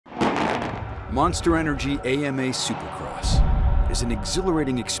Monster Energy AMA Supercross is an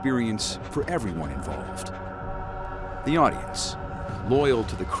exhilarating experience for everyone involved. The audience, loyal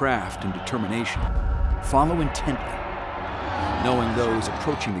to the craft and determination, follow intently, knowing those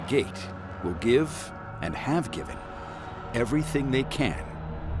approaching the gate will give and have given everything they can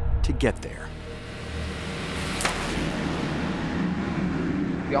to get there.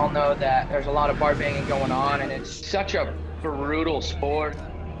 We all know that there's a lot of bar banging going on, and it's such a brutal sport.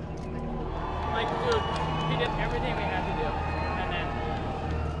 Like, dude, we did everything we had to do, and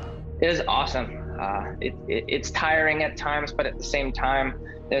then... It is awesome. It's tiring at times, but at the same time,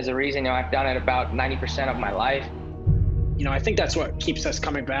 there's a reason. I've done it about 90% of my life. I think that's what keeps us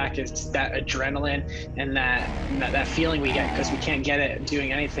coming back, is that adrenaline and that feeling we get, because we can't get it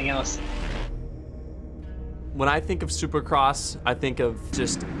doing anything else. When I think of Supercross, I think of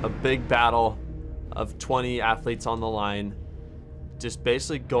just a big battle of 20 athletes on the line, just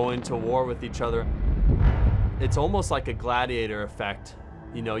basically going to war with each other. It's almost like a gladiator effect.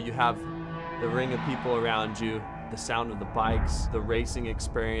 You have the ring of people around you, the sound of the bikes, the racing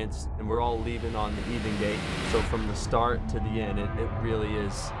experience, and we're all leaving on the even gate. So from the start to the end, it really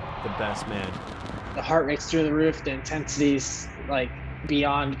is the best, man. The heart rate's through the roof, the intensity's like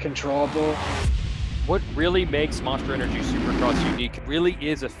beyond controllable. What really makes Monster Energy Supercross unique really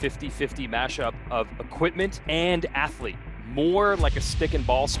is a 50-50 mashup of equipment and athlete. More like a stick and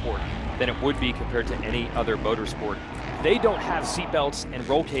ball sport than it would be compared to any other motorsport. They don't have seatbelts and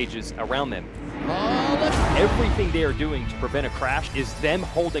roll cages around them. Everything they are doing to prevent a crash is them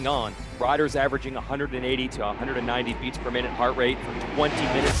holding on. Riders averaging 180 to 190 beats per minute heart rate for 20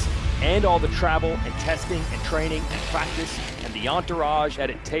 minutes, and all the travel and testing and training and practice and the entourage that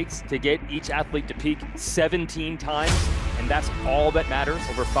it takes to get each athlete to peak 17 times, and that's all that matters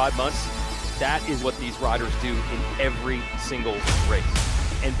over 5 months. That is what these riders do in every single race.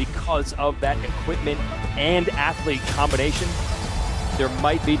 And because of that equipment and athlete combination, there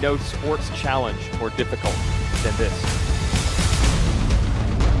might be no sports challenge more difficult than this.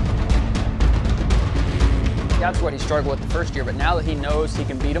 That's what he struggled with the first year, but now that he knows he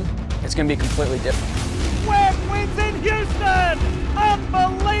can beat him, it's going to be completely different. Webb wins in Houston!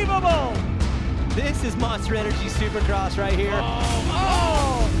 Unbelievable! This is Monster Energy Supercross right here.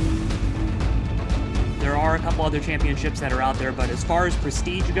 There are a couple other championships that are out there, but as far as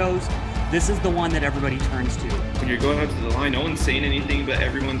prestige goes, this is the one that everybody turns to. When you're going up to the line, no one's saying anything, but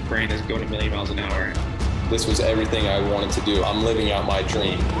everyone's brain is going a million miles an hour. This was everything I wanted to do. I'm living out my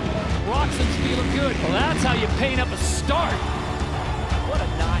dream. Roxon's feeling good. Well, that's how you paint up a start. What a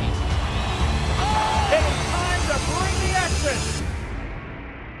night. Oh! It's time to bring the action.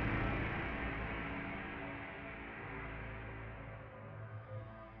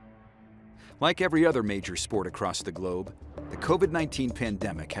 Like every other major sport across the globe, the COVID-19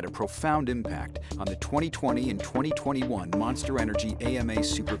 pandemic had a profound impact on the 2020 and 2021 Monster Energy AMA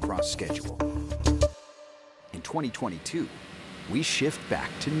Supercross schedule. In 2022, we shift back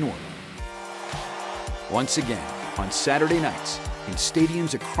to normal. Once again, on Saturday nights, in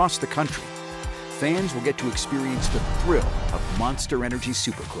stadiums across the country, fans will get to experience the thrill of Monster Energy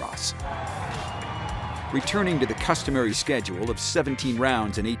Supercross. Returning to the customary schedule of 17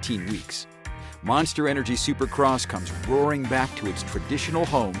 rounds in 18 weeks, Monster Energy Supercross comes roaring back to its traditional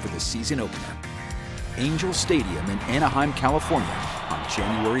home for the season opener, Angel Stadium in Anaheim, California, on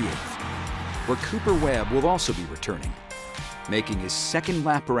January 8th, where Cooper Webb will also be returning, making his second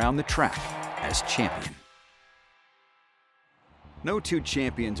lap around the track as champion. No two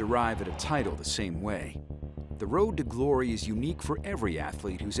champions arrive at a title the same way. The road to glory is unique for every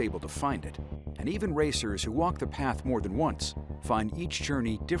athlete who's able to find it, and even racers who walk the path more than once find each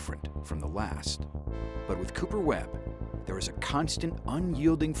journey different from the last. But with Cooper Webb, there is a constant,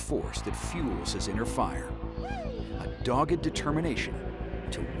 unyielding force that fuels his inner fire, a dogged determination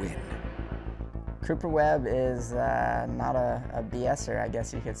to win. Cooper Webb is not a BSer, I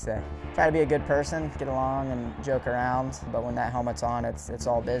guess you could say. Try to be a good person, get along and joke around, but when that helmet's on, it's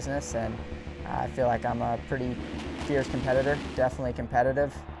all business, and I feel like I'm a pretty fierce competitor, definitely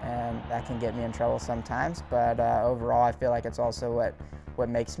competitive, and that can get me in trouble sometimes, but overall I feel like it's also what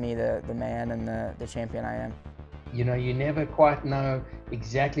makes me the man and the champion I am. You never quite know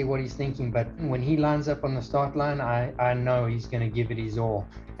exactly what he's thinking, but when he lines up on the start line, I know he's going to give it his all.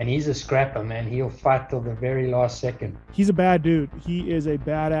 And he's a scrapper, man. He'll fight till the very last second. He's a bad dude. He is a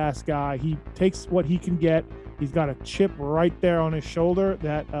badass guy. He takes what he can get. He's got a chip right there on his shoulder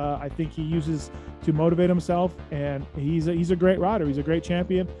that I think he uses to motivate himself. And he's a great rider. He's a great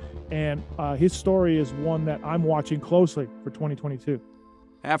champion. And his story is one that I'm watching closely for 2022.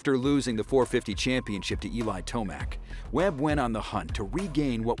 After losing the 450 championship to Eli Tomac, Webb went on the hunt to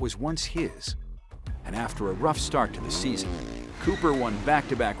regain what was once his. And after a rough start to the season, Cooper won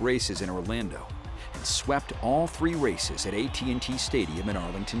back-to-back races in Orlando and swept all 3 races at AT&T Stadium in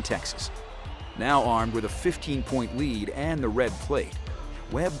Arlington, Texas. Now armed with a 15-point lead and the red plate,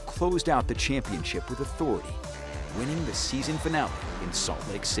 Webb closed out the championship with authority, winning the season finale in Salt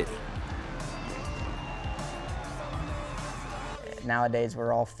Lake City. Nowadays,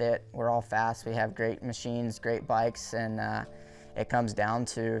 we're all fit, we're all fast, we have great machines, great bikes, and it comes down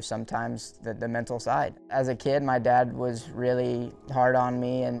to sometimes the mental side. As a kid, my dad was really hard on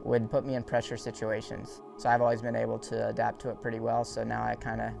me and would put me in pressure situations. So I've always been able to adapt to it pretty well, so now I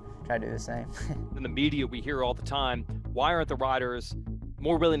kind of try to do the same. In the media, we hear all the time, why aren't the riders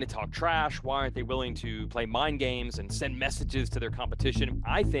more willing to talk trash? Why aren't they willing to play mind games and send messages to their competition?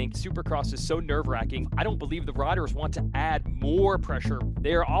 I think Supercross is so nerve-wracking. I don't believe the riders want to add more pressure.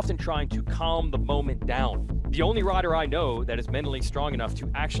 They are often trying to calm the moment down. The only rider I know that is mentally strong enough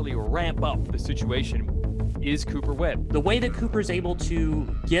to actually ramp up the situation is Cooper Webb. The way that Cooper's able to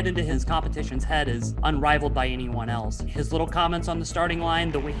get into his competition's head is unrivaled by anyone else. His little comments on the starting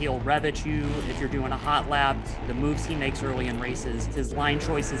line, the way he'll rev at you if you're doing a hot lap, the moves he makes early in races, his line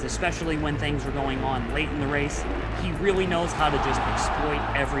choices, especially when things are going on late in the race, he really knows how to just exploit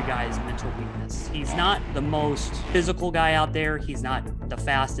every guy's mental weakness. He's not the most physical guy out there, he's not the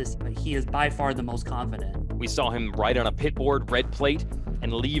fastest, but he is by far the most confident. We saw him ride on a pit board, red plate,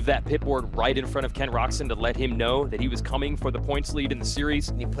 and leave that pit board right in front of Ken Roczen to let him know that he was coming for the points lead in the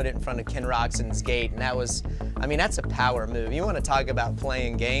series. He put it in front of Ken Roczen's gate, and that was, I mean, that's a power move. You want to talk about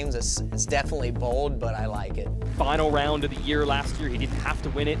playing games, it's definitely bold, but I like it. Final round of the year last year, he didn't have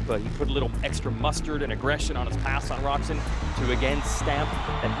to win it, but he put a little extra mustard and aggression on his pass on Roczen to again stamp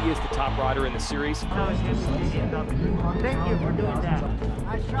that he is the top rider in the series. Thank you for doing that.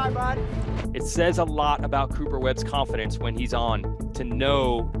 Nice try, bud. It says a lot about Cooper Webb's confidence when he's on to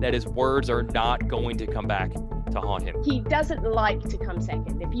know that his words are not going to come back to haunt him. He doesn't like to come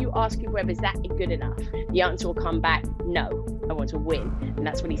second. If you ask Cooper Webb, is that good enough? The answer will come back, no, I want to win. And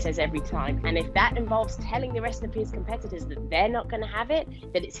that's what he says every time. And if that involves telling the rest of his competitors that they're not going to have it,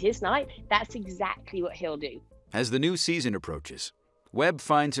 that it's his night, that's exactly what he'll do. As the new season approaches, Webb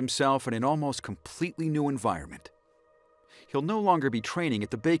finds himself in an almost completely new environment. He'll no longer be training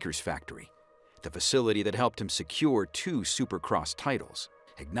at the Baker's factory, the facility that helped him secure 2 Supercross titles,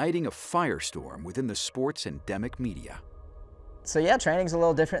 igniting a firestorm within the sports endemic media. So yeah, training's a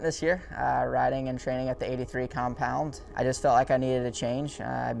little different this year, riding and training at the 83 compound. I just felt like I needed a change.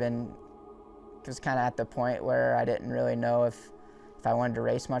 I've been just kind of at the point where I didn't really know if I wanted to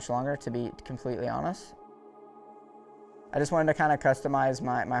race much longer, to be completely honest. I just wanted to kind of customize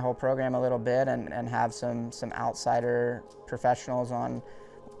my whole program a little bit and have some outsider professionals on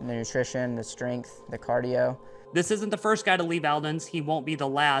the nutrition, the strength, the cardio. This isn't the first guy to leave Aldens. He won't be the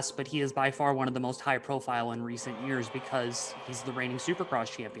last, but he is by far one of the most high profile in recent years because he's the reigning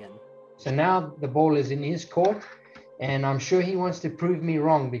Supercross champion. So now the ball is in his court, and I'm sure he wants to prove me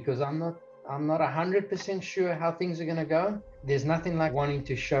wrong because I'm not 100% sure how things are going to go. There's nothing like wanting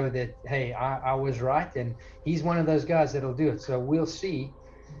to show that, hey, I was right, and he's one of those guys that'll do it. So we'll see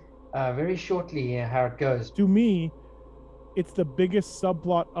very shortly how it goes. To me, it's the biggest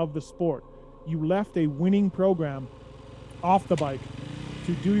subplot of the sport. You left a winning program off the bike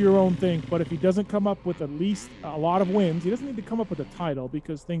to do your own thing, but if he doesn't come up with at least a lot of wins, he doesn't need to come up with a title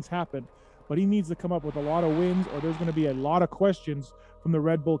because things happen, but he needs to come up with a lot of wins or there's going to be a lot of questions from the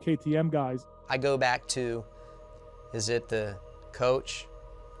Red Bull KTM guys. I go back to, is it the coach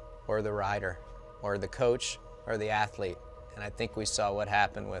or the rider, or the coach or the athlete? And I think we saw what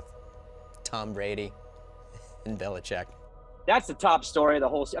happened with Tom Brady and Belichick. That's the top story of the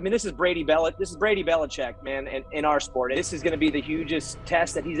whole. I mean, this is Brady Belichick, man, in our sport. This is going to be the hugest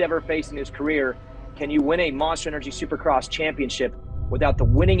test that he's ever faced in his career. Can you win a Monster Energy Supercross championship without the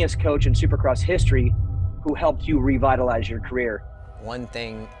winningest coach in Supercross history who helped you revitalize your career? One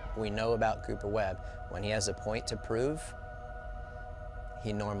thing we know about Cooper Webb, when he has a point to prove,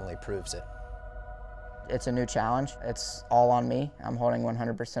 he normally proves it. It's a new challenge. It's all on me. I'm holding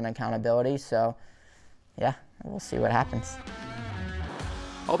 100% accountability, so yeah, we'll see what happens.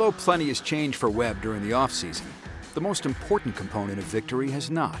 Although plenty has changed for Webb during the offseason, the most important component of victory has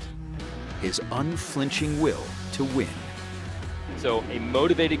not. His unflinching will to win. So a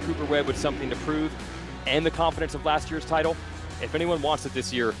motivated Cooper Webb with something to prove and the confidence of last year's title. If anyone wants it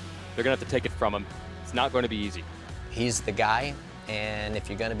this year, they're going to have to take it from him. It's not going to be easy. He's the guy, and if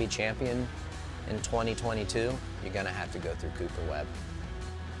you're going to be champion in 2022, you're going to have to go through Cooper Webb.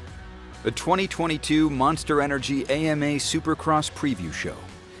 The 2022 Monster Energy AMA Supercross Preview Show.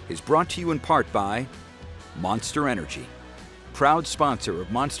 is brought to you in part by Monster Energy, proud sponsor of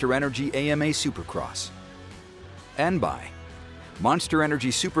Monster Energy AMA Supercross, and by Monster Energy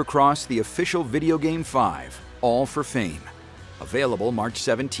Supercross, the official video game 5, all for fame. Available March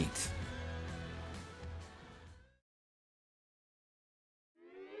 17th.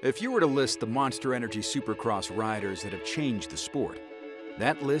 If you were to list the Monster Energy Supercross riders that have changed the sport,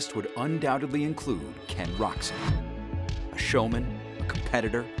 that list would undoubtedly include Ken Roczen. A showman, a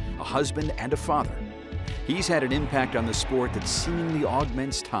competitor, a husband, and a father. He's had an impact on the sport that seemingly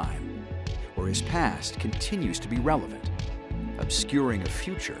augments time, where his past continues to be relevant, obscuring a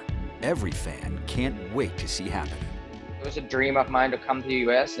future every fan can't wait to see happen. It was a dream of mine to come to the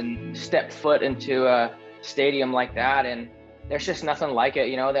US and step foot into a stadium like that, and there's just nothing like it.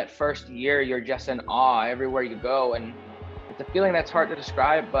 You know, that first year you're just in awe everywhere you go, and it's a feeling that's hard to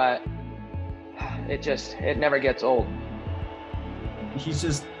describe, but it never gets old. He's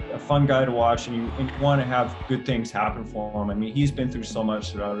just a fun guy to watch, and you want to have good things happen for him. I mean, he's been through so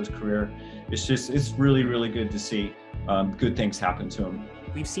much throughout his career. It's really, really good to see good things happen to him.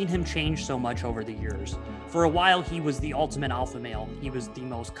 We've seen him change so much over the years. For a while, he was the ultimate alpha male. He was the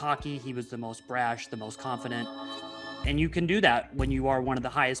most cocky, he was the most brash, the most confident. And you can do that when you are one of the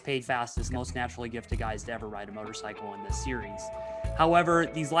highest paid, fastest, most naturally gifted guys to ever ride a motorcycle in this series. However,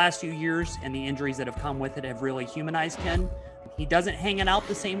 these last few years and the injuries that have come with it have really humanized Ken. He doesn't hang it out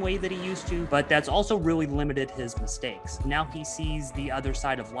the same way that he used to, but that's also really limited his mistakes. Now he sees the other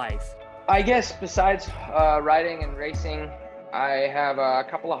side of life. I guess besides riding and racing, I have a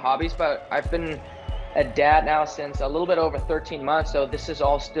couple of hobbies, but I've been a dad now since a little bit over 13 months, so this is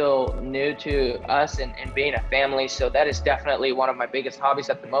all still new to us and being a family. So that is definitely one of my biggest hobbies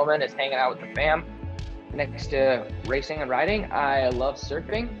at the moment, is hanging out with the fam. Next to racing and riding, I love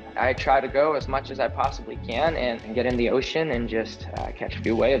surfing. I try to go as much as I possibly can and get in the ocean and just catch a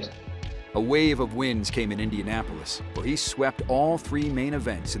few waves. A wave of wins came in Indianapolis, where he swept all 3 main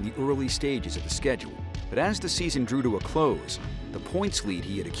events in the early stages of the schedule. But as the season drew to a close, the points lead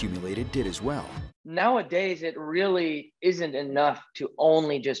he had accumulated did as well. Nowadays, it really isn't enough to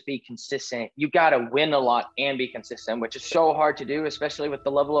only just be consistent. You got to win a lot and be consistent, which is so hard to do, especially with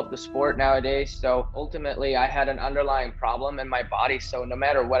the level of the sport nowadays. So ultimately, I had an underlying problem in my body. So no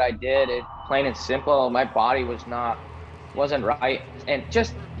matter what I did, plain and simple, my body wasn't right, and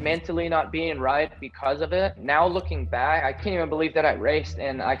just mentally not being right because of it. Now looking back, I can't even believe that I raced,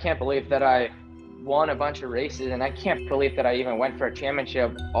 and I can't believe that I won a bunch of races, and I can't believe that I even went for a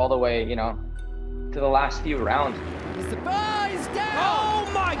championship all the way, you know, to the last few rounds. He's down!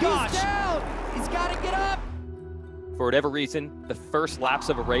 Oh my gosh! He's down! He's got to get up! For whatever reason, the first laps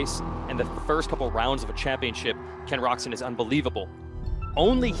of a race and the first couple rounds of a championship, Ken Roczen is unbelievable.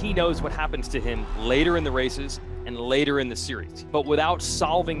 Only he knows what happens to him later in the races and later in the series. But without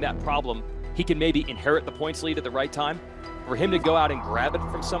solving that problem, he can maybe inherit the points lead at the right time. For him to go out and grab it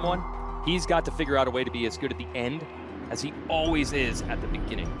from someone, he's got to figure out a way to be as good at the end as he always is at the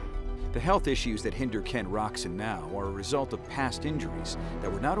beginning. The health issues that hinder Ken Roczen now are a result of past injuries that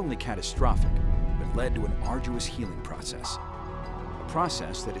were not only catastrophic, but led to an arduous healing process. A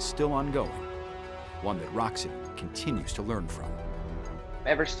process that is still ongoing, one that Roczen continues to learn from.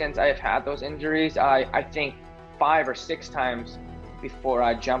 Ever since I have had those injuries, I think 5 or 6 times before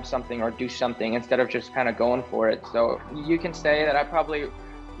I jump something or do something instead of just kind of going for it. So you can say that I probably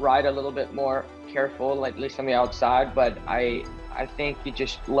ride a little bit more careful, at least on the outside, but I think you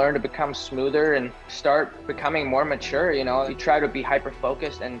just learn to become smoother and start becoming more mature. You know, you try to be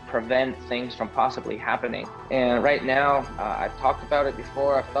hyper-focused and prevent things from possibly happening. And right now, I've talked about it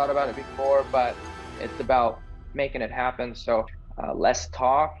before, I've thought about it before, but it's about making it happen. So less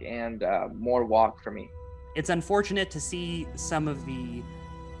talk and more walk for me. It's unfortunate to see some of the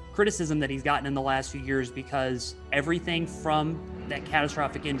criticism that he's gotten in the last few years, because everything from that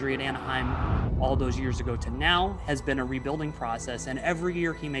catastrophic injury at Anaheim all those years ago to now has been a rebuilding process, and every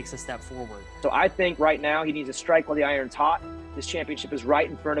year he makes a step forward. So I think right now he needs to strike while the iron's hot. This championship is right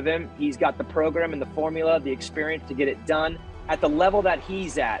in front of him. He's got the program and the formula, the experience to get it done at the level that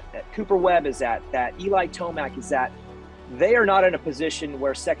he's at, that Cooper Webb is at, that Eli Tomac is at. They are not in a position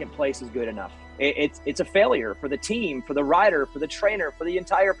where second place is good enough. It's a failure for the team, for the rider, for the trainer, for the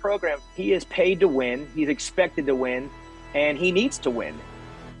entire program. He is paid to win, he's expected to win, and he needs to win.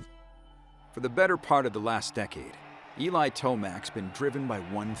 For the better part of the last decade, Eli Tomac's been driven by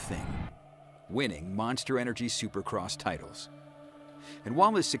one thing: winning Monster Energy Supercross titles. And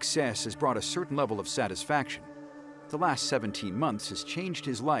while his success has brought a certain level of satisfaction, the last 17 months has changed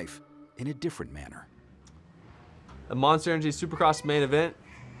his life in a different manner. The Monster Energy Supercross main event.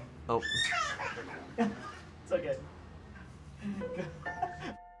 Oh. It's okay.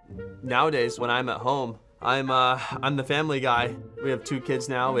 Nowadays, when I'm at home, I'm the family guy. We have 2 kids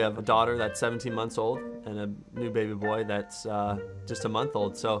now. We have a daughter that's 17 months old and a new baby boy that's just a month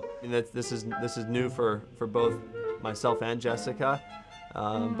old. So this is new for both myself and Jessica,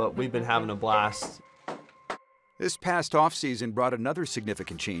 but we've been having a blast. This past offseason brought another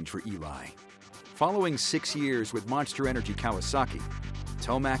significant change for Eli. Following 6 years with Monster Energy Kawasaki,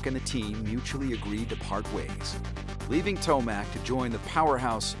 Tomac and the team mutually agreed to part ways, leaving Tomac to join the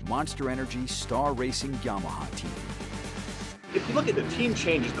powerhouse Monster Energy Star Racing Yamaha team. If you look at the team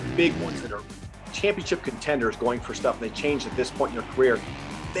changes, the big ones that are championship contenders going for stuff, and they change at this point in their career,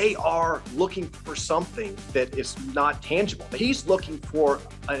 they are looking for something that is not tangible. He's looking for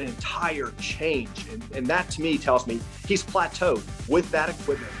an entire change, and that to me tells me he's plateaued with that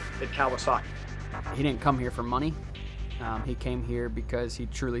equipment at Kawasaki. He didn't come here for money. He came here because he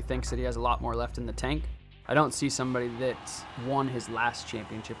truly thinks that he has a lot more left in the tank. I don't see somebody that's won his last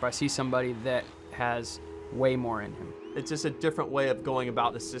championship. I see somebody that has way more in him. It's just a different way of going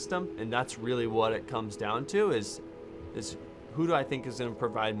about the system, and that's really what it comes down to is who do I think is going to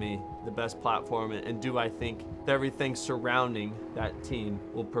provide me the best platform, and do I think that everything surrounding that team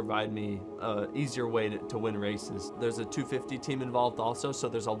will provide me an easier way to win races. There's a 250 team involved also, so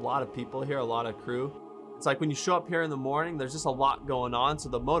there's a lot of people here, a lot of crew. It's like when you show up here in the morning, there's just a lot going on, so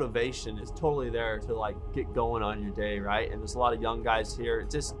the motivation is totally there to like get going on your day, right? And there's a lot of young guys here.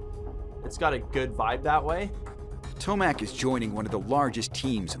 It's got a good vibe that way. Tomac is joining one of the largest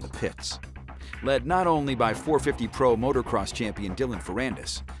teams in the pits, led not only by 450 Pro motocross champion Dylan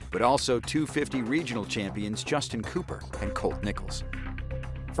Ferrandis, but also 250 regional champions Justin Cooper and Colt Nichols.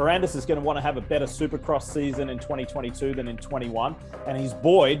 Ferrandis is going to want to have a better Supercross season in 2022 than in 21, and he's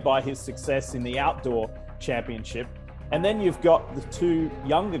buoyed by his success in the outdoor championship. And then you've got the 2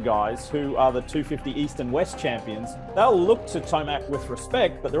 younger guys who are the 250 East and West champions. They'll look to Tomac with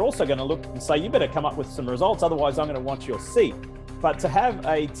respect, but they're also going to look and say, you better come up with some results, otherwise I'm going to want your seat. But to have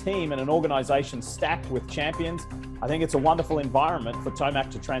a team and an organization stacked with champions, I think it's a wonderful environment for Tomac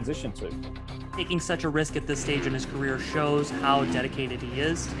to transition to. Taking such a risk at this stage in his career shows how dedicated he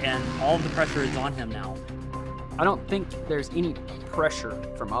is, and all of the pressure is on him now. I don't think there's any pressure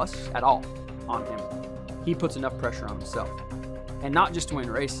from us at all on him. He puts enough pressure on himself. And not just to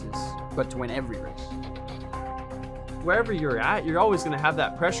win races, but to win every race. Wherever you're at, you're always going to have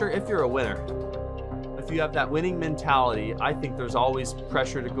that pressure if you're a winner. If you have that winning mentality, I think there's always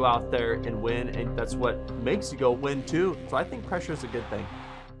pressure to go out there and win, and that's what makes you go win too. So I think pressure is a good thing.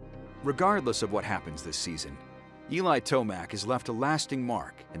 Regardless of what happens this season, Eli Tomac has left a lasting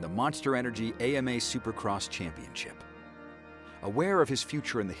mark in the Monster Energy AMA Supercross Championship. Aware of his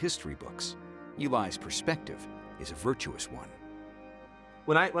future in the history books, Eli's perspective is a virtuous one.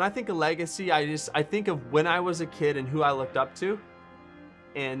 When I think of legacy, I think of when I was a kid and who I looked up to,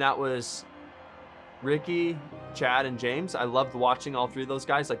 and that was Ricky, Chad, and James. I loved watching all 3 of those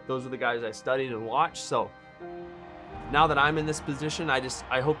guys. Like, those are the guys I studied and watched. So now that I'm in this position,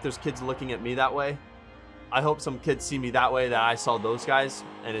 I hope there's kids looking at me that way. I hope some kids see me that way, that I saw those guys,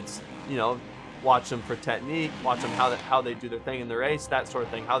 and it's, you know, watch them for technique, watch them how they do their thing in the race, that sort of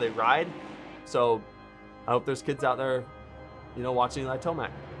thing, how they ride. So I hope there's kids out there, you know, watching Eli Tomac.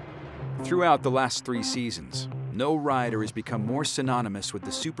 Throughout the last 3 seasons, no rider has become more synonymous with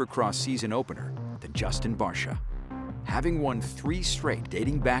the Supercross season opener than Justin Barcia, having won 3 straight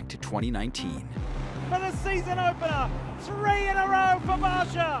dating back to 2019. For the season opener, 3 in a row for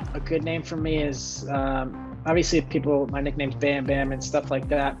Barcia. A good name for me is, obviously my nickname's Bam Bam and stuff like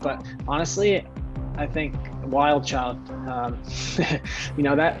that, but honestly, I think Wild Child. You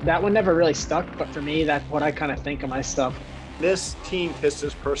know, that one never really stuck, but for me, that's what I kind of think of my stuff. This team fits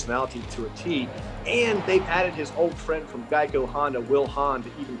his personality to a T, and they've added his old friend from Geico Honda, Will Hahn, to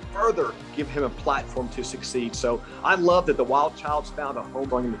even further give him a platform to succeed. So I love that the Wild Child's found a home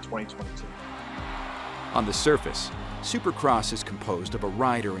going into 2022. On the surface, Supercross is composed of a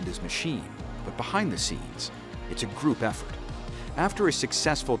rider and his machine, but behind the scenes, it's a group effort. After a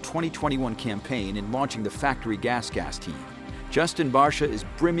successful 2021 campaign in launching the factory gas team, Justin Barcia is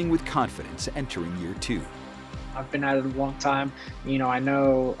brimming with confidence entering year 2. I've been at it a long time. You know, I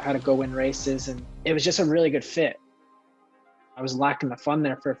know how to go win races, and it was just a really good fit. I was lacking the fun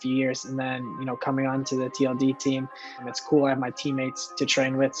there for a few years, and then, you know, coming on to the TLD team, and it's cool. I have my teammates to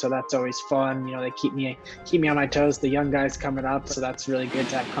train with, so that's always fun. You know, they keep me on my toes. The young guys coming up, so that's really good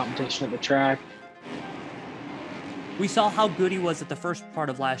to have competition at the track. We saw how good he was at the first part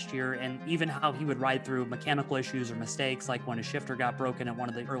of last year, and even how he would ride through mechanical issues or mistakes, like when his shifter got broken at one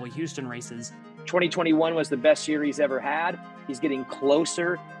of the early Houston races. 2021 was the best year he's ever had. He's getting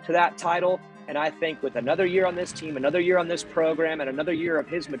closer to that title. And I think with another year on this team, another year on this program, and another year of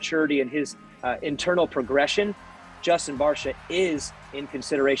his maturity and his internal progression, Justin Barcia is in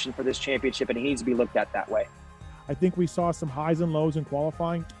consideration for this championship, and he needs to be looked at that way. I think we saw some highs and lows in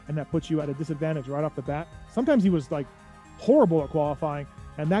qualifying, and that puts you at a disadvantage right off the bat. Sometimes he was like horrible at qualifying,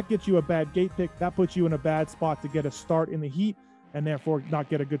 and that gets you a bad gate pick. That puts you in a bad spot to get a start in the heat and therefore not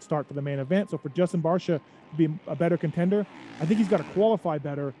get a good start for the main event. So for Justin Barcia to be a better contender, I think he's got to qualify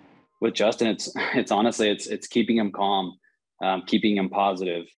better. With Justin, it's honestly, it's keeping him calm, keeping him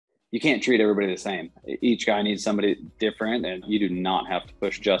positive. You can't treat everybody the same. Each guy needs somebody different, and you do not have to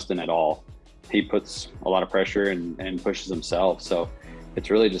push Justin at all. He puts a lot of pressure and pushes himself. So it's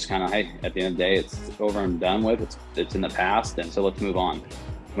really just kind of, hey, at the end of the day, it's over and done with. It's in the past, and so let's move on.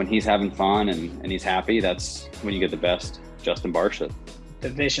 When he's having fun and he's happy, that's when you get the best Justin Barcia. The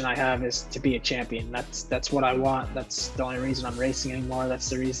vision I have is to be a champion. That's what I want. That's the only reason I'm racing anymore. That's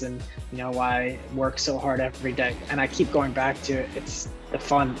the reason, why I work so hard every day. And I keep going back to it. It's the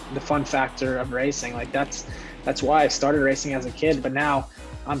fun factor of racing. Like that's why I started racing as a kid, but now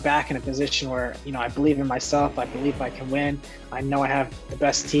I'm back in a position where, I believe in myself. I believe I can win. I know I have the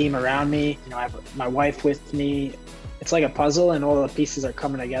best team around me. I have my wife with me. It's like a puzzle, and all the pieces are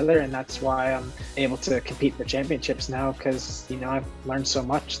coming together, and that's why I'm able to compete for championships now, because I've learned so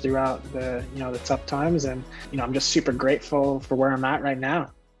much throughout the the tough times, and I'm just super grateful for where I'm at right now.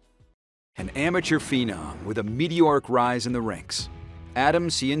 An amateur phenom with a meteoric rise in the ranks, Adam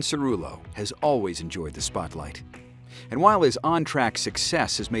Cianciarulo has always enjoyed the spotlight. And while his on-track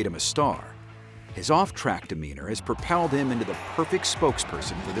success has made him a star, his off-track demeanor has propelled him into the perfect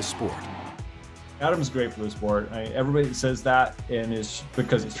spokesperson for the sport. Adam's great for the sport. Everybody says that, and it's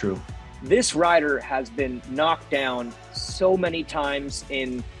because it's true. This rider has been knocked down so many times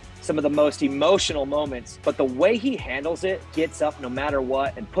in some of the most emotional moments, but the way he handles it, gets up no matter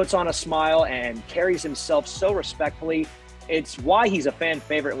what, and puts on a smile and carries himself so respectfully. It's why he's a fan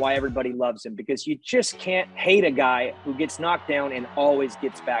favorite and why everybody loves him, because you just can't hate a guy who gets knocked down and always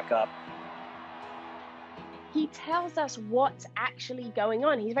gets back up. He tells us what's actually going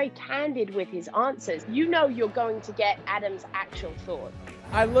on. He's very candid with his answers. You're going to get Adam's actual thought.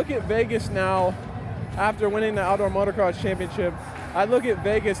 I look at Vegas now, after winning the Outdoor Motocross Championship, I look at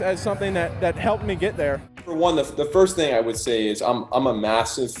Vegas as something that helped me get there. For one, the first thing I would say is I'm a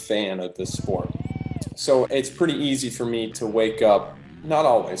massive fan of this sport. So it's pretty easy for me to wake up, not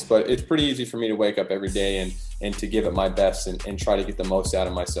always, but it's pretty easy for me to wake up every day and to give it my best and try to get the most out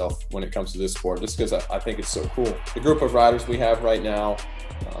of myself when it comes to this sport, just because I think it's so cool. The group of riders we have right now,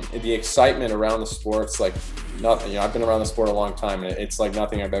 the excitement around the sport, it's like nothing. I've been around the sport a long time, and it's like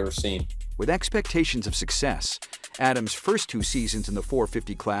nothing I've ever seen. With expectations of success, Adam's first 2 seasons in the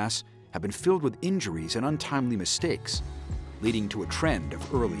 450 class have been filled with injuries and untimely mistakes, leading to a trend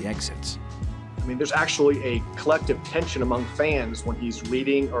of early exits. I mean, there's actually a collective tension among fans when he's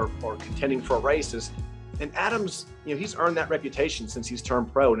leading or contending for races. And Adam's, he's earned that reputation since he's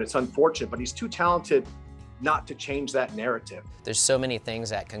turned pro, and it's unfortunate, but he's too talented not to change that narrative. There's so many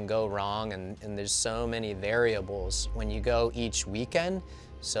things that can go wrong, and there's so many variables when you go each weekend.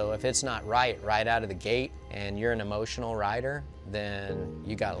 So if it's not right out of the gate and you're an emotional rider, then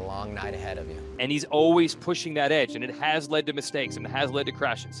you got a long night ahead of you. And he's always pushing that edge, and it has led to mistakes and it has led to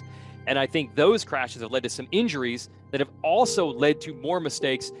crashes. And I think those crashes have led to some injuries that have also led to more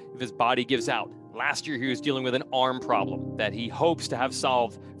mistakes if his body gives out. Last year, he was dealing with an arm problem that he hopes to have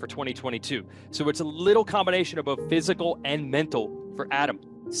solved for 2022. So it's a little combination of both physical and mental for Adam.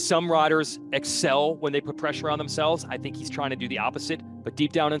 Some riders excel when they put pressure on themselves. I think he's trying to do the opposite, but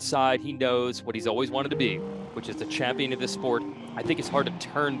deep down inside, he knows what he's always wanted to be, which is the champion of this sport. I think it's hard to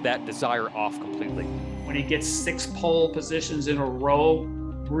turn that desire off completely. When he gets 6 pole positions in a row,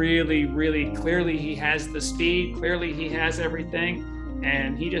 really, really clearly he has the speed, clearly he has everything,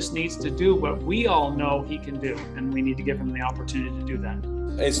 and he just needs to do what we all know he can do, and we need to give him the opportunity to do that.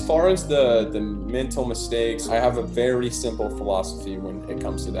 As far as the mental mistakes, I have a very simple philosophy when it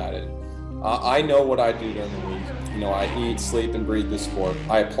comes to that. I know what I do during the week. I eat, sleep, and breathe this sport.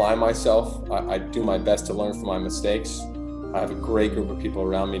 I apply myself. I do my best to learn from my mistakes. I have a great group of people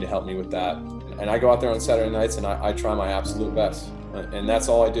around me to help me with that. And I go out there on Saturday nights and I try my absolute best. And that's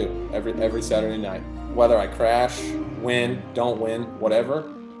all I do every Saturday night. Whether I crash, win, don't win,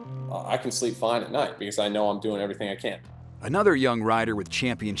 whatever, I can sleep fine at night because I know I'm doing everything I can. Another young rider with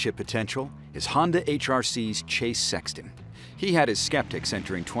championship potential is Honda HRC's Chase Sexton. He had his skeptics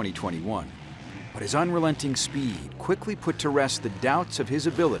entering 2021, but his unrelenting speed quickly put to rest the doubts of his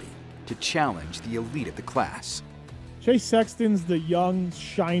ability to challenge the elite of the class. Chase Sexton's the young,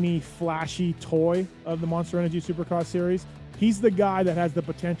 shiny, flashy toy of the Monster Energy Supercross series. He's the guy that has the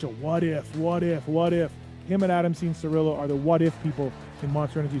potential. What if, what if, what if? Him and Adam Cirillo are the what if people in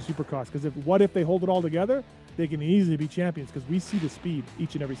Monster Energy Supercross, because what if they hold it all together, they can easily be champions, because we see the speed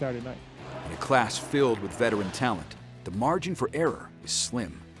each and every Saturday night. In a class filled with veteran talent, the margin for error is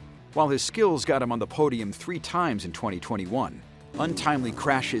slim. While his skills got him on the podium 3 times in 2021, untimely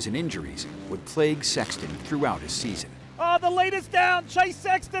crashes and injuries would plague Sexton throughout his season. Oh, the lead is down. Chase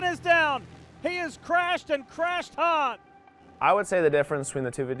Sexton is down. He has crashed and crashed hard. I would say the difference between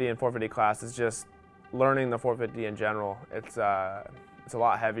the 250 and 450 class is just learning the 450 in general. It's a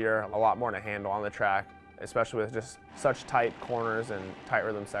lot heavier, a lot more to handle on the track, especially with just such tight corners and tight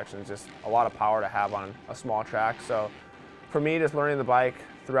rhythm sections, just a lot of power to have on a small track. So for me, just learning the bike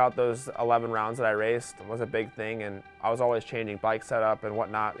throughout those 11 rounds that I raced was a big thing, and I was always changing bike setup and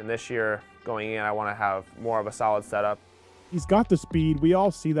whatnot. And this year, going in, I want to have more of a solid setup. He's got the speed. We all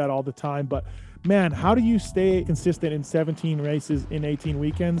see that all the time, but man, how do you stay consistent in 17 races in 18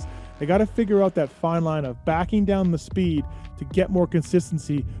 weekends? They got to figure out that fine line of backing down the speed to get more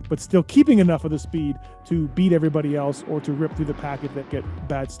consistency, but still keeping enough of the speed to beat everybody else or to rip through the pack if they get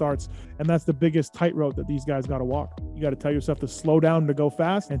bad starts. And that's the biggest tightrope that these guys got to walk. You got to tell yourself to slow down to go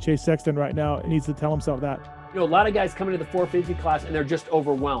fast, and Chase Sexton right now needs to tell himself that. You know, a lot of guys come into the 450 class and they're just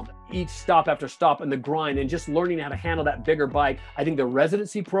overwhelmed. Each stop after stop and the grind and just learning how to handle that bigger bike. I think the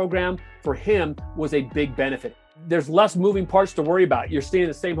residency program for him was a big benefit. There's less moving parts to worry about. You're staying in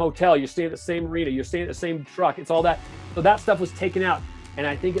the same hotel, you're staying at the same arena, you're staying at the same truck. It's all that. So that stuff was taken out. And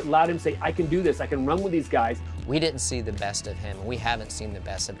I think it allowed him to say, I can do this. I can run with these guys. We didn't see the best of him. We haven't seen the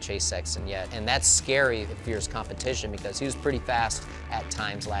best of Chase Sexton yet. And that's scary if fierce competition, because he was pretty fast at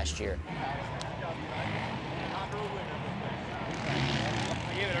times last year.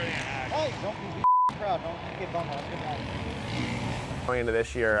 Going into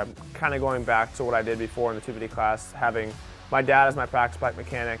this year, I'm kind of going back to what I did before in the 250 class, having my dad as my practice bike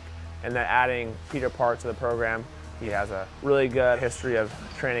mechanic, and then adding Peter Park to the program. He has a really good history of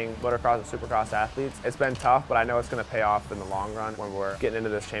training motocross and supercross athletes. It's been tough, but I know it's going to pay off in the long run when we're getting into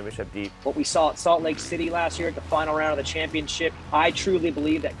this championship deep. What we saw at Salt Lake City last year at the final round of the championship, I truly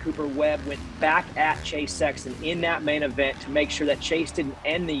believe that Cooper Webb went back at Chase Sexton in that main event to make sure that Chase didn't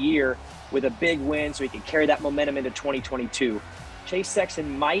end the year with a big win so he could carry that momentum into 2022. Chase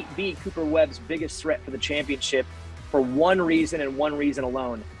Sexton might be Cooper Webb's biggest threat for the championship for one reason and one reason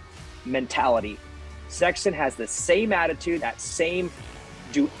alone: mentality. Sexton has the same attitude, that same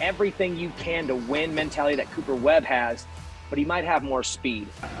do everything you can to win mentality that Cooper Webb has, but he might have more speed.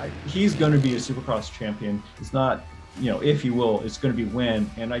 He's going to be a Supercross champion. It's not, you know, if he will, it's going to be when.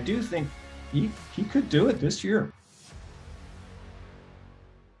 And I do think he could do it this year.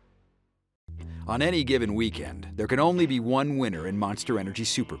 On any given weekend, there can only be one winner in Monster Energy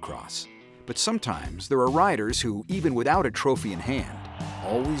Supercross. But sometimes there are riders who, even without a trophy in hand,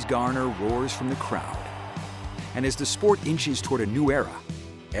 always garner roars from the crowd. And as the sport inches toward a new era,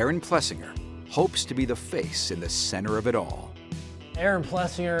 Aaron Plessinger hopes to be the face in the center of it all. Aaron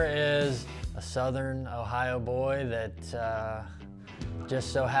Plessinger is a Southern Ohio boy that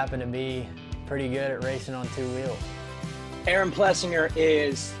just so happened to be pretty good at racing on 2 wheels. Aaron Plessinger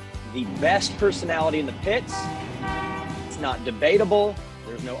is the best personality in the pits. It's not debatable.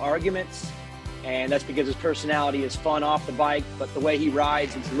 There's no arguments. And that's because his personality is fun off the bike, but the way he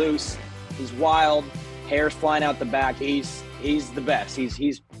rides, he's loose, he's wild, hair's flying out the back. He's the best.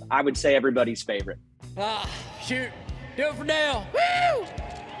 He's I would say everybody's favorite. Shoot, do it for Dale. Woo!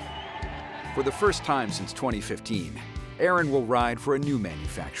 For the first time since 2015, Aaron will ride for a new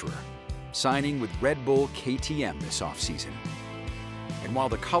manufacturer, signing with Red Bull KTM this offseason. And while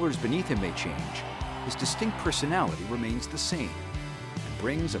the colors beneath him may change, his distinct personality remains the same and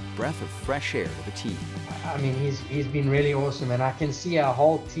brings a breath of fresh air to the team. I mean, he's been really awesome, and I can see our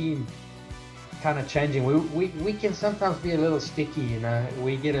whole team kind of changing. We can sometimes be a little sticky, you know.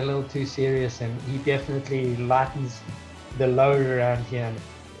 We get a little too serious, and he definitely lightens the load around here.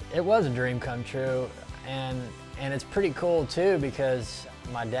 It was a dream come true, and it's pretty cool too, because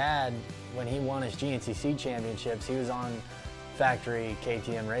my dad, when he won his GNCC championships, he was on factory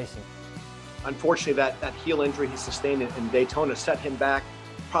KTM racing. Unfortunately, that heel injury he sustained in Daytona set him back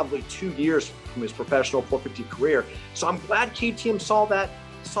probably 2 years from his professional 450 career. So I'm glad KTM saw that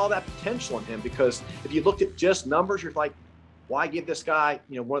potential in him, because if you looked at just numbers, you're like, why give this guy,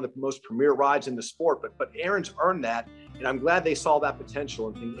 you know, one of the most premier rides in the sport? But Aaron's earned that, and I'm glad they saw that potential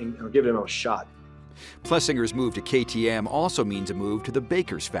and are giving him a shot. Plessinger's move to KTM also means a move to the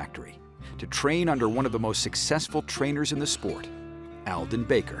Baker's factory to train under one of the most successful trainers in the sport, Alden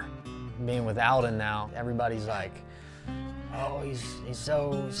Baker. Being with Alden now, everybody's like, oh, he's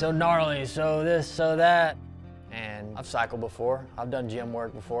so gnarly, so this, so that. And I've cycled before, I've done gym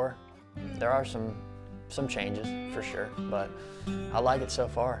work before. There are some changes for sure, but I like it so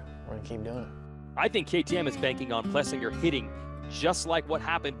far. We're gonna keep doing it. I think KTM is banking on Plessinger hitting just like what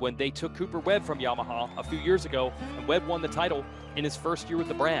happened when they took Cooper Webb from Yamaha a few years ago, and Webb won the title in his first year with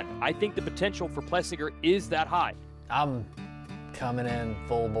the brand. I think the potential for Plessinger is that high. I'm coming in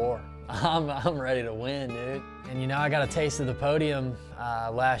full bore. I'm ready to win, dude. And you know, I got a taste of the podium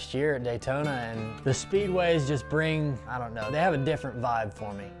last year at Daytona, and the speedways just bring, I don't know, they have a different vibe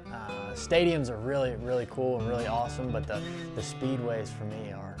for me. Stadiums are really, really cool and really awesome, but the speedways for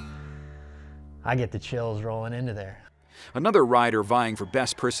me are, I get the chills rolling into there. Another rider vying for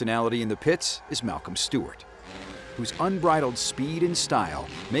best personality in the pits is Malcolm Stewart, whose unbridled speed and style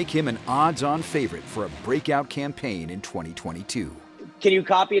make him an odds-on favorite for a breakout campaign in 2022. Can you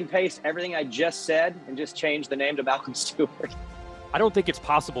copy and paste everything I just said and just change the name to Malcolm Stewart? I don't think it's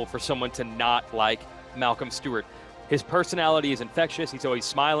possible for someone to not like Malcolm Stewart. His personality is infectious. He's always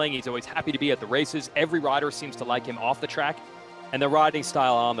smiling. He's always happy to be at the races. Every rider seems to like him off the track, and the riding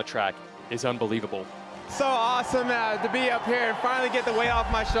style on the track is unbelievable. So awesome to be up here and finally get the weight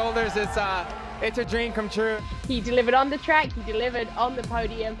off my shoulders. It's a dream come true. He delivered on the track, he delivered on the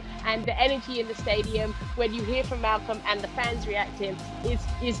podium, and the energy in the stadium when you hear from Malcolm and the fans react to him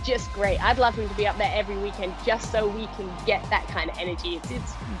is just great. I'd love him to be up there every weekend just so we can get that kind of energy.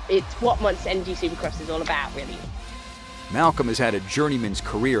 It's what Monster Energy Supercross is all about, really. Malcolm has had a journeyman's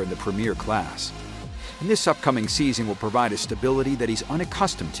career in the premier class, and this upcoming season will provide a stability that he's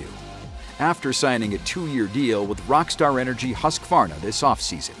unaccustomed to, after signing a 2-year deal with Rockstar Energy Husqvarna this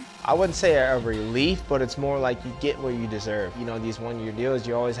offseason. I wouldn't say a relief, but it's more like you get what you deserve. You know, these 1-year deals,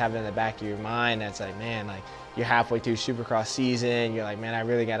 you always have it in the back of your mind. That's like, man, like you're halfway through Supercross season. You're like, man, I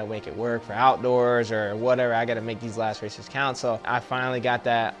really got to make it work for outdoors or whatever. I got to make these last races count. So I finally got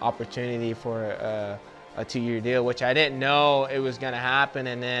that opportunity for a 2-year deal, which I didn't know it was going to happen.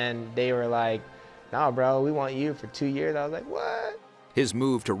 And then they were like, no, bro, we want you for 2 years. I was like, what? His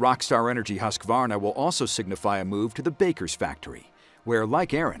move to Rockstar Energy Husqvarna will also signify a move to the Baker's factory, where,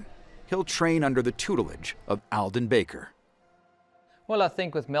 like Aaron, he'll train under the tutelage of Alden Baker. Well, I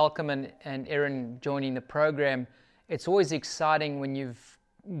think with Malcolm and Aaron joining the program, it's always exciting when you've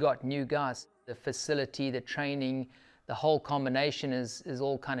got new guys. The facility, the training, the whole combination is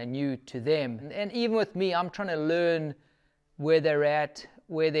all kind of new to them. And even with me, I'm trying to learn where they're at,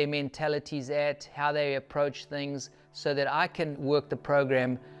 where their mentality's at, how they approach things, so that I can work the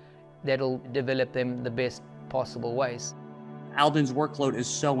program that'll develop them the best possible ways. Alden's workload is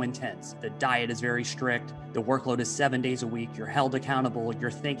so intense. The diet is very strict. The workload is 7 days a week. You're held accountable.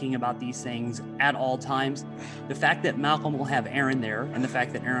 You're thinking about these things at all times. The fact that Malcolm will have Aaron there and the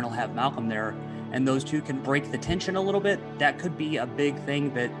fact that Aaron will have Malcolm there, and those two can break the tension a little bit, that could be a big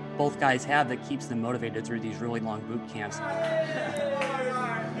thing that both guys have that keeps them motivated through these really long boot camps.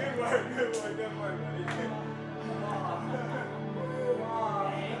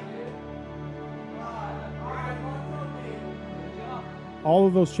 All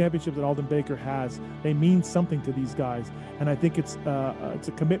of those championships that Alden Baker has, they mean something to these guys. And I think it's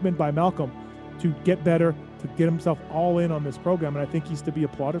a commitment by Malcolm to get better, to get himself all in on this program. And I think he's to be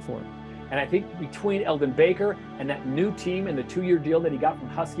applauded for it. And I think between Alden Baker and that new team and the 2-year deal that he got from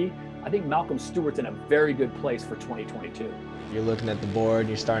Husky, I think Malcolm Stewart's in a very good place for 2022. You're looking at the board,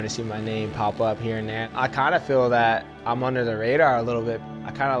 you're starting to see my name pop up here and there. I kind of feel that I'm under the radar a little bit.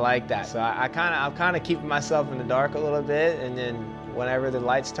 I kind of like that. So I'm kind of keeping myself in the dark a little bit, and then whenever the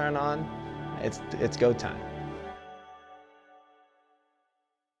lights turn on, it's go time.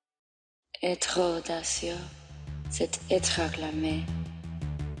 Être audacieux, c'est être acclamé.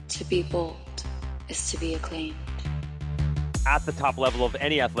 To be bold is to be acclaimed. At the top level of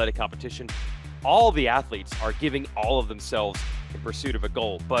any athletic competition, all the athletes are giving all of themselves in pursuit of a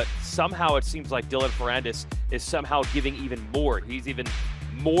goal, but somehow it seems like Dylan Ferrandis is somehow giving even more. He's even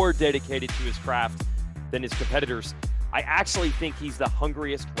more dedicated to his craft than his competitors. I actually think he's the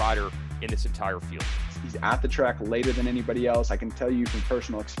hungriest rider in this entire field. He's at the track later than anybody else. I can tell you from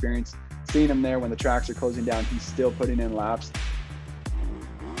personal experience, seeing him there when the tracks are closing down, he's still putting in laps.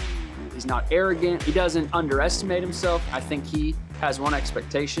 He's not arrogant. He doesn't underestimate himself. I think he has one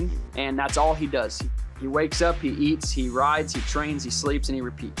expectation, and that's all he does. He wakes up, he eats, he rides, he trains, he sleeps, and he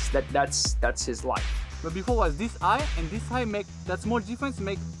repeats. That's his life. But before was this high, and this high make that small difference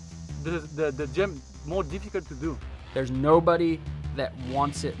make the jump more difficult to do. There's nobody that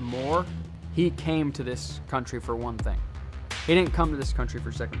wants it more. He came to this country for one thing. He didn't come to this country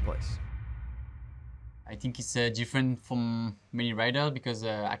for second place. I think it's different from many riders because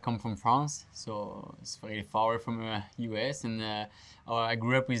I come from France, so it's very far away from US, and I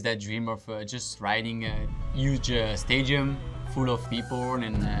grew up with that dream of just riding a huge stadium full of people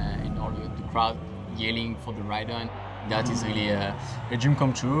and all the crowd yelling for the rider. And that is really a dream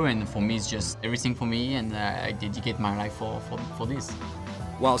come true, and for me it's just everything for me, and I dedicate my life for this.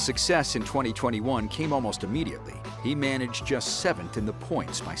 While success in 2021 came almost immediately, he managed just 7th in the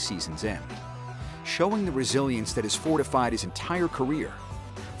points by season's end. Showing the resilience that has fortified his entire career,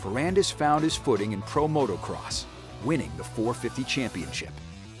 Ferrandis found his footing in pro motocross, winning the 450 championship.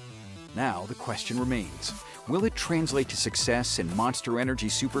 Now the question remains, will it translate to success in Monster Energy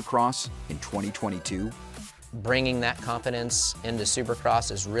Supercross in 2022? Bringing that confidence into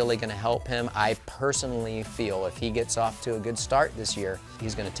Supercross is really going to help him. I personally feel if he gets off to a good start this year,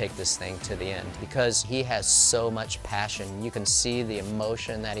 he's going to take this thing to the end because he has so much passion. You can see the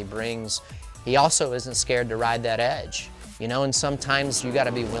emotion that he brings. He also isn't scared to ride that edge, you know, and sometimes you got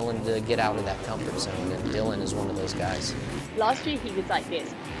to be willing to get out of that comfort zone, and Dylan is one of those guys. Last year he was like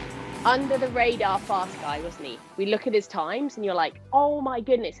this, under the radar fast guy, wasn't he? We look at his times and you're like, oh my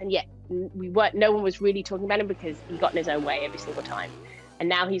goodness, and yet no one was really talking about him because he got in his own way every single time. And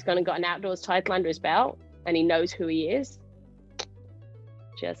now he's got an outdoors title under his belt and he knows who he is.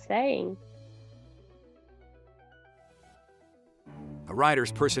 Just saying. A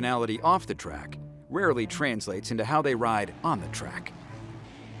rider's personality off the track rarely translates into how they ride on the track.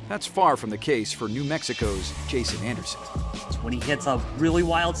 That's far from the case for New Mexico's Jason Anderson. When he hits a really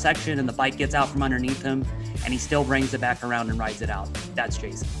wild section and the bike gets out from underneath him, and he still brings it back around and rides it out. That's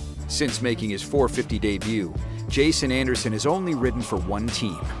Jason. Since making his 450 debut, Jason Anderson has only ridden for one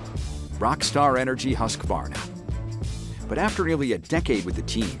team, Rockstar Energy Husqvarna. But after nearly a decade with the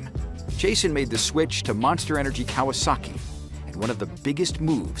team, Jason made the switch to Monster Energy Kawasaki, and one of the biggest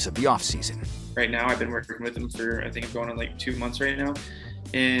moves of the offseason. Right now, I've been working with them for, I think I'm going on like 2 months right now.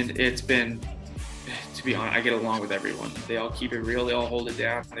 And it's been, to be honest, I get along with everyone. They all keep it real, they all hold it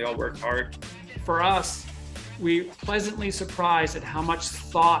down, they all work hard. For us, we're pleasantly surprised at how much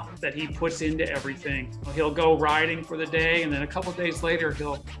thought that he puts into everything. He'll go riding for the day, and then a couple days later,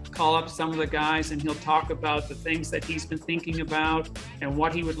 he'll call up some of the guys and he'll talk about the things that he's been thinking about and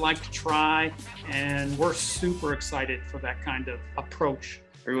what he would like to try. And we're super excited for that kind of approach.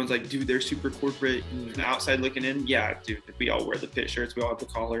 Everyone's like, dude, they're super corporate. And the outside looking in, yeah, dude, we all wear the pit shirts, we all have the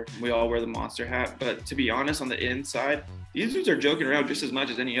collar, we all wear the monster hat. But to be honest, on the inside, these dudes are joking around just as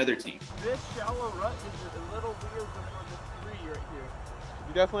much as any other team. This shallow rut is a little weird on the 3 right here.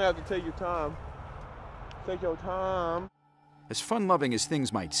 You definitely have to take your time. Take your time. As fun-loving as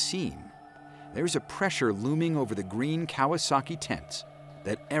things might seem, there's a pressure looming over the green Kawasaki tents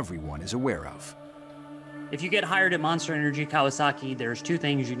that everyone is aware of. If you get hired at Monster Energy Kawasaki, there's 2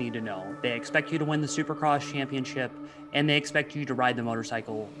 things you need to know. They expect you to win the Supercross championship, and they expect you to ride the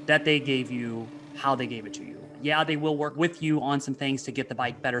motorcycle that they gave you, how they gave it to you. Yeah, they will work with you on some things to get the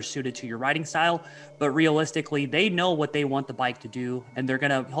bike better suited to your riding style, but realistically, they know what they want the bike to do, and they're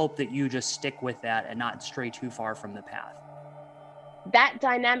gonna hope that you just stick with that and not stray too far from the path. That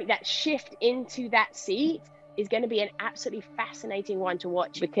dynamic, that shift into that seat is going to be an absolutely fascinating one to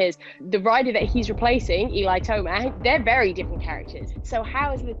watch, because the rider that he's replacing, Eli Tomac, they're very different characters. So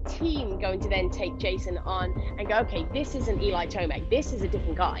how is the team going to then take Jason on and go, okay, this isn't Eli Tomac, this is a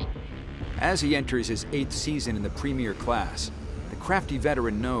different guy? As he enters his 8th season in the premier class, the crafty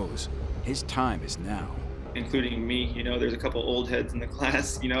veteran knows his time is now. Including me, you know, there's a couple old heads in the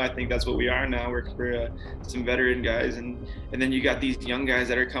class. You know, I think that's what we are now. We're some veteran guys, and then you got these young guys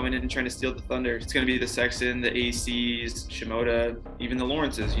that are coming in and trying to steal the thunder. It's going to be the Sexton, the ACs, Shimoda, even the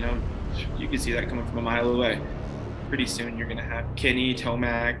Lawrences. You know, you can see that coming from a mile away. Pretty soon you're going to have Kenny,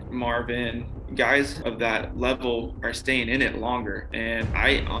 Tomac, Marvin. Guys of that level are staying in it longer, and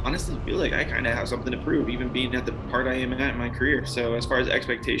I honestly feel like I kind of have something to prove, even being at the part I am at in my career. So as far as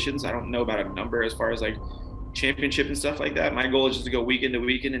expectations, I don't know about a number as far as like championship and stuff like that. My goal is just to go weekend to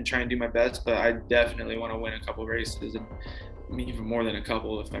weekend and try and do my best, but I definitely want to win a couple races, and I mean, even more than a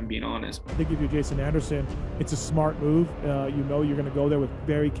couple, if I'm being honest. I think if you're Jason Anderson, it's a smart move. You know you're going to go there with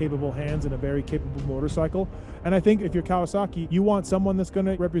very capable hands and a very capable motorcycle. And I think if you're Kawasaki, you want someone that's going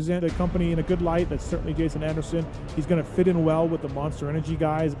to represent the company in a good light. That's certainly Jason Anderson. He's going to fit in well with the Monster Energy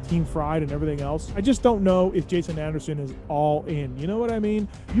guys, Team Fried and everything else. I just don't know if Jason Anderson is all in. You know what I mean?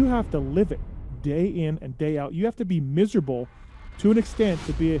 You have to live it day in and day out. You have to be miserable to an extent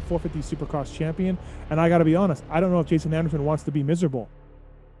to be a 450 Supercross champion. And I got to be honest, I don't know if Jason Anderson wants to be miserable.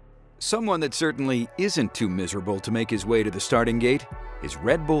 Someone that certainly isn't too miserable to make his way to the starting gate is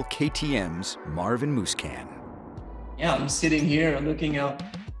Red Bull KTM's Marvin Musquin. Yeah, I'm sitting here looking out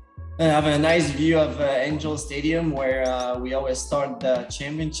I have a nice view of Angel Stadium where we always start the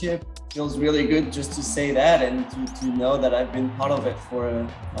championship. Feels really good just to say that and to know that I've been part of it for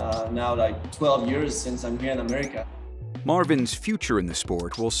now like 12 years since I'm here in America. Marvin's future in the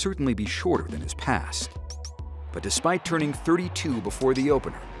sport will certainly be shorter than his past. But despite turning 32 before the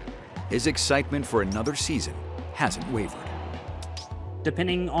opener, his excitement for another season hasn't wavered.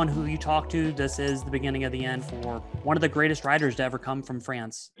 Depending on who you talk to, this is the beginning of the end for one of the greatest riders to ever come from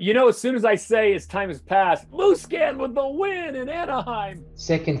France. You know, as soon as I say his time has passed, Musquin with the win in Anaheim.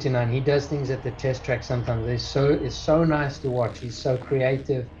 Second to none. He does things at the test track sometimes. It's so nice to watch. He's so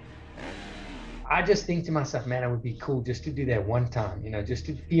creative. I just think to myself, man, it would be cool just to do that one time, you know, just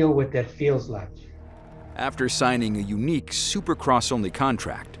to feel what that feels like. After signing a unique Supercross-only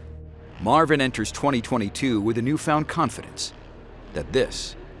contract, Marvin enters 2022 with a newfound confidence that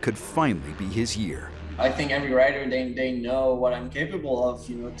this could finally be his year. I think every rider, they know what I'm capable of,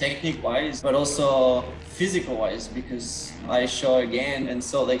 you know, technique-wise, but also physical-wise, because I show again in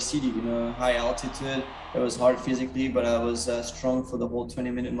Salt Lake City, you know, high altitude. It was hard physically, but I was strong for the whole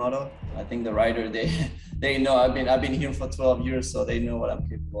 20-minute moto. I think the rider, they know I've been here for 12 years, so they know what I'm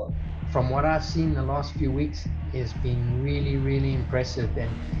capable of. From what I've seen the last few weeks, it's been really, really impressive.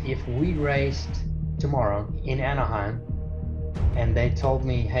 And if we raced tomorrow in Anaheim, and they told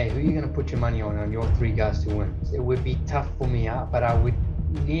me, hey, who are you going to put your money on your 3 guys to win? It would be tough for me, but I would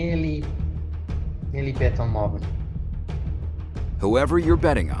nearly bet on Marvin. Whoever you're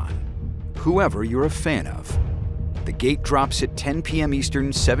betting on, whoever you're a fan of, the gate drops at 10 p.m.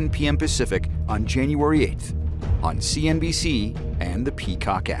 Eastern, 7 p.m. Pacific on January 8th on CNBC and the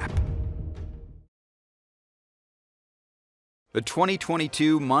Peacock app. The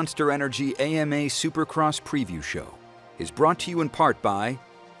 2022 Monster Energy AMA Supercross Preview Show is brought to you in part by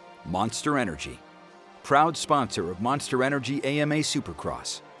Monster Energy, proud sponsor of Monster Energy AMA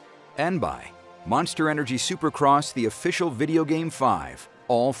Supercross, and by Monster Energy Supercross, the official video game 5,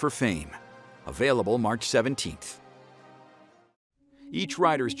 All for Fame, available March 17th. Each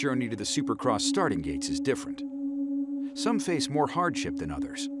rider's journey to the Supercross starting gates is different. Some face more hardship than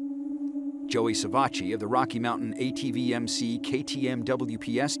others. Joey Savacci of the Rocky Mountain ATV-MC KTM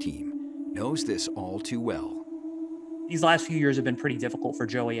WPS team knows this all too well. These last few years have been pretty difficult for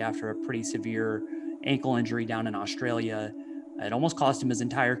Joey after a pretty severe ankle injury down in Australia. It almost cost him his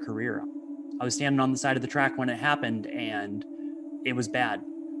entire career. I was standing on the side of the track when it happened, and it was bad.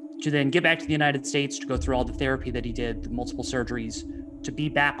 To then get back to the United States, to go through all the therapy that he did, the multiple surgeries, to be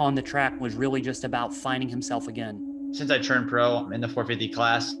back on the track was really just about finding himself again. Since I turned pro in the 450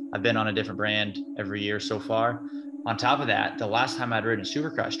 class, I've been on a different brand every year so far. On top of that, the last time I'd ridden a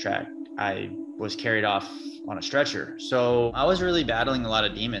Supercross track, I was carried off on a stretcher. So I was really battling a lot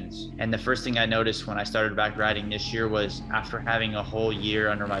of demons. And the first thing I noticed when I started back riding this year was, after having a whole year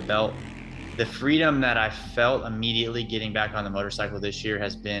under my belt, the freedom that I felt immediately getting back on the motorcycle this year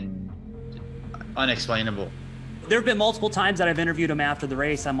has been unexplainable. There have been multiple times that I've interviewed him after the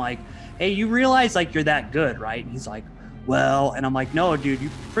race. I'm like, hey, you realize like you're that good, right? And he's like, well, and I'm like, no, dude,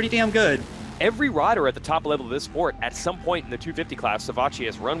 you're pretty damn good. Every rider at the top level of this sport, at some point in the 250 class, Savacci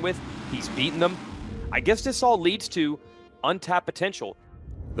has run with, he's beaten them. I guess this all leads to untapped potential.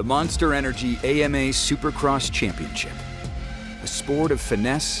 The Monster Energy AMA Supercross Championship, a sport of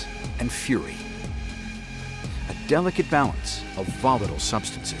finesse and fury, a delicate balance of volatile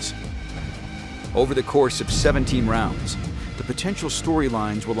substances. Over the course of 17 rounds, the potential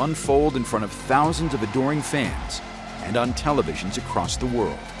storylines will unfold in front of thousands of adoring fans and on televisions across the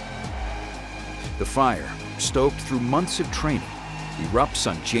world. The fire, stoked through months of training, erupts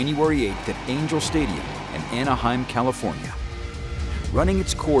on January 8th at Angel Stadium in Anaheim, California, running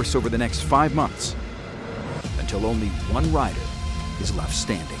its course over the next 5 months until only one rider is left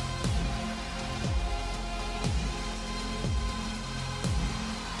standing.